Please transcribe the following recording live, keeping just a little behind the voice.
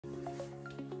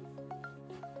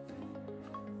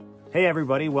Hey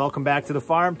everybody, welcome back to the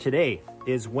farm. Today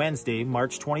is Wednesday,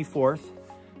 March 24th.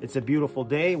 It's a beautiful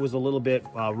day. It was a little bit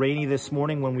rainy this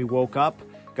morning when we woke up,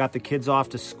 got the kids off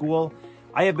to school.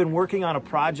 I have been working on a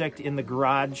project in the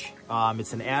garage.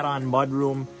 It's an add-on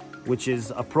mudroom, which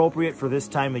is appropriate for this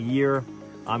time of year.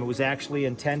 It was actually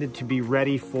intended to be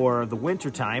ready for the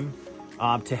winter time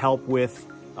to help with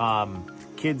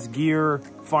kids' gear,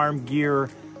 farm gear,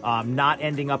 not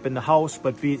ending up in the house,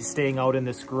 but staying out in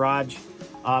this garage.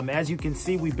 As you can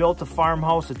see, we built a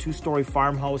farmhouse, a 2-story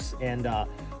farmhouse, and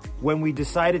when we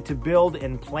decided to build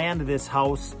and planned this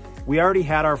house, we already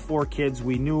had our 4 kids.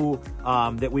 We knew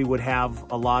that we would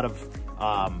have a lot of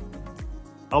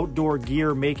outdoor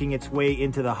gear making its way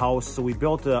into the house, so we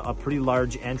built a pretty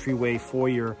large entryway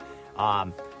foyer.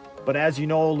 But as you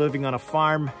know, living on a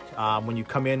farm, when you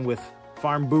come in with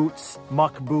farm boots,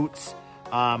 muck boots,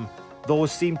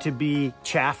 those seem to be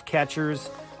chaff catchers.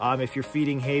 If you're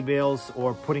feeding hay bales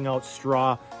or putting out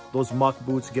straw, those muck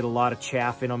boots get a lot of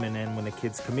chaff in them, and then when the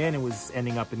kids come in, it was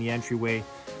ending up in the entryway.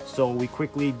 So we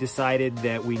quickly decided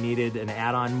that we needed an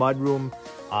add-on mudroom.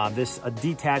 A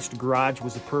detached garage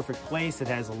was a perfect place. It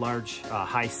has a large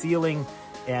high ceiling,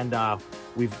 and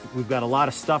we've got a lot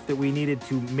of stuff that we needed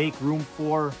to make room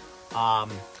for,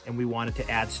 and we wanted to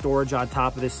add storage on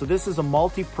top of this. So this is a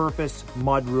multi-purpose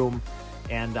mudroom.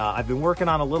 And I've been working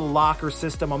on a little locker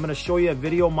system. I'm gonna show you a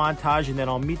video montage, and then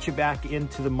I'll meet you back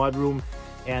into the mudroom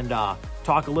and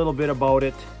talk a little bit about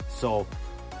it. So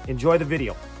enjoy the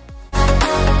video.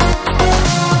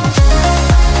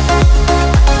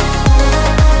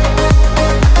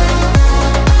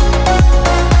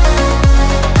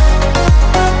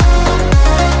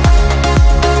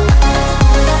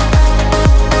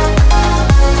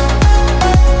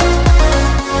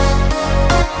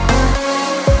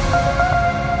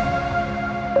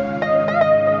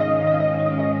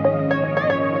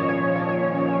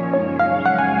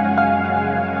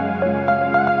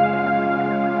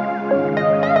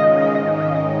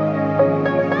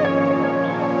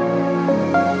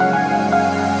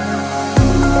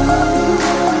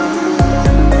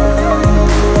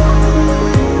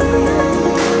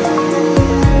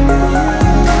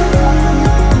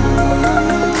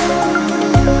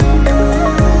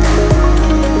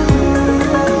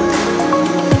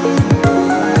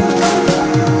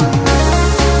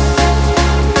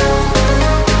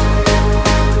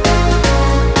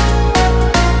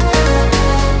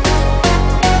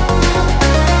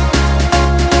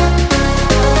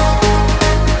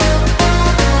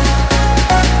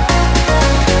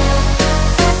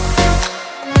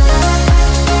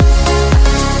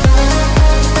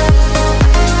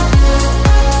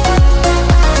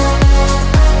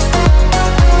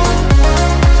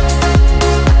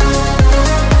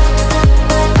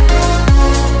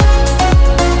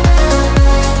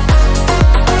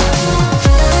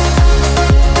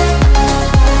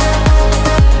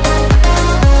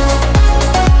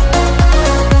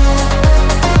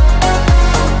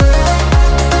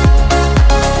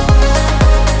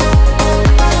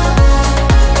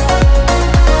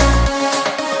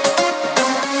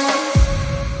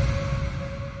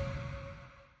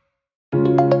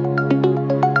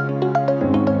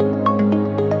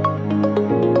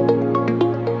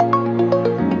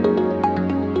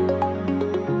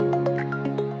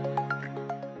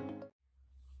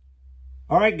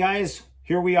 All right, guys,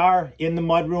 here we are in the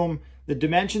mudroom. The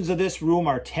dimensions of this room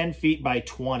are 10 feet by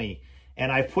 20.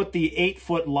 And I put the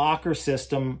 8-foot locker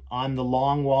system on the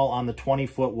long wall, on the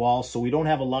 20-foot wall. So we don't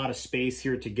have a lot of space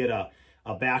here to get a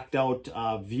backed out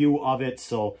view of it.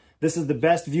 So this is the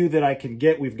best view that I can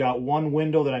get. We've got one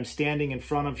window that I'm standing in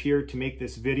front of here to make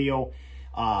this video.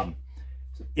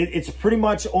 It's pretty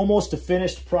much almost a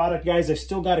finished product, guys. I've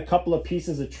still got a couple of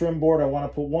pieces of trim board. I want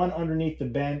to put one underneath the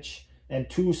bench and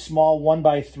 2 small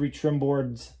 1x3 trim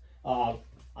boards on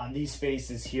these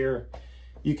faces here.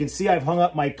 You can see I've hung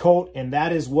up my coat, and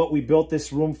that is what we built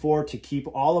this room for, to keep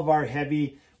all of our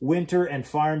heavy winter and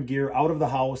farm gear out of the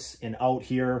house and out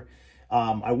here.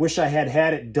 I wish I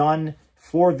had it done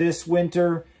for this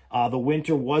winter. The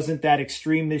winter wasn't that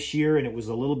extreme this year, and it was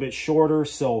a little bit shorter.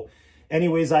 So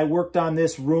anyways, I worked on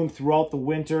this room throughout the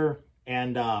winter,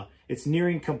 and it's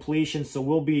nearing completion, so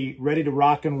we'll be ready to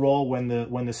rock and roll when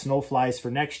the snow flies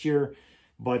for next year.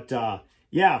 But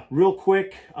yeah, real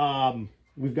quick,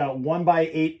 we've got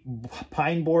 1x8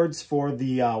 pine boards for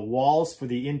the walls for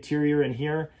the interior in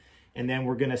here, and then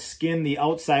we're gonna skin the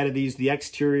outside of these, the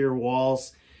exterior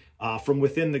walls. From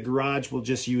within the garage, we'll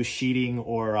just use sheeting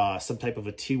or some type of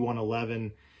a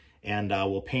T111, and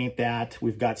we'll paint that.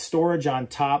 We've got storage on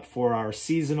top for our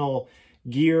seasonal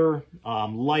gear,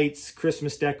 lights,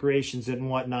 Christmas decorations, and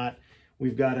whatnot.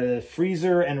 We've got a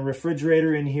freezer and a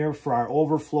refrigerator in here for our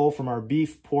overflow from our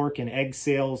beef, pork, and egg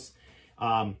sales.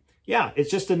 Yeah,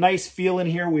 it's just a nice feel in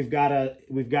here. We've got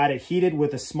it heated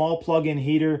with a small plug-in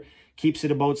heater. Keeps it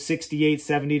about 68,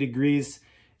 70 degrees.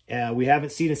 We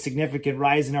haven't seen a significant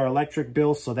rise in our electric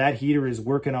bill, so that heater is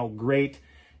working out great.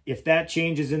 If that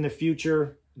changes in the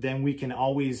future, then we can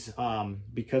always,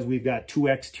 because we've got 2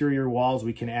 exterior walls,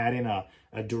 we can add in a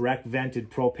direct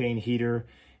vented propane heater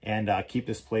and keep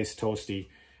this place toasty.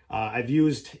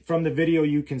 From the video,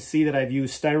 you can see that I've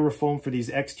used styrofoam for these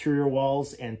exterior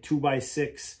walls and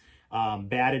 2x6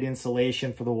 batted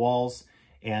insulation for the walls.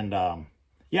 And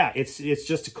yeah, it's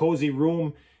just a cozy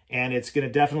room, and it's going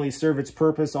to definitely serve its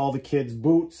purpose. All the kids'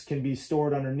 boots can be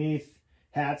stored underneath,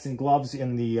 hats and gloves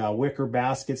in the wicker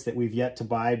baskets that we've yet to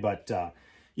buy. But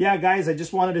yeah, guys, I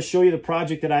just wanted to show you the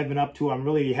project that I've been up to. I'm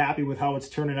really happy with how it's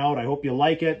turning out. I hope you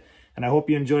like it, and I hope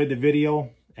you enjoyed the video,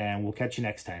 and we'll catch you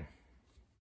next time.